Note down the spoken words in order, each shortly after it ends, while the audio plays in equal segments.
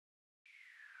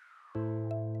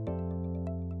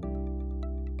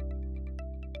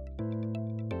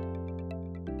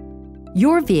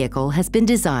Your vehicle has been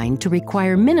designed to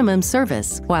require minimum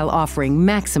service while offering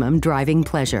maximum driving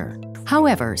pleasure.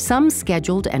 However, some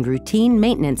scheduled and routine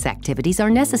maintenance activities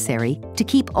are necessary to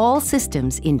keep all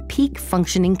systems in peak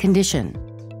functioning condition.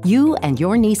 You and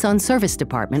your Nissan service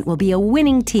department will be a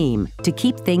winning team to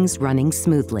keep things running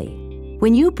smoothly.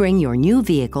 When you bring your new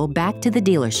vehicle back to the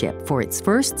dealership for its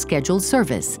first scheduled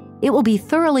service, it will be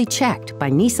thoroughly checked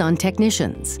by Nissan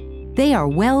technicians. They are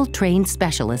well-trained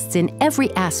specialists in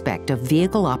every aspect of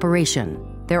vehicle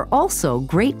operation. They're also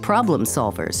great problem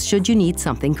solvers should you need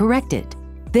something corrected.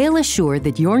 They'll assure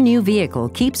that your new vehicle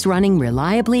keeps running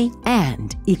reliably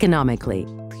and economically.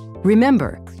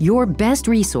 Remember, your best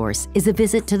resource is a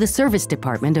visit to the service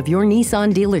department of your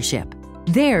Nissan dealership.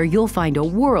 There you'll find a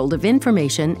world of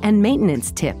information and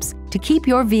maintenance tips to keep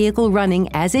your vehicle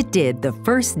running as it did the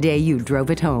first day you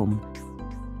drove it home.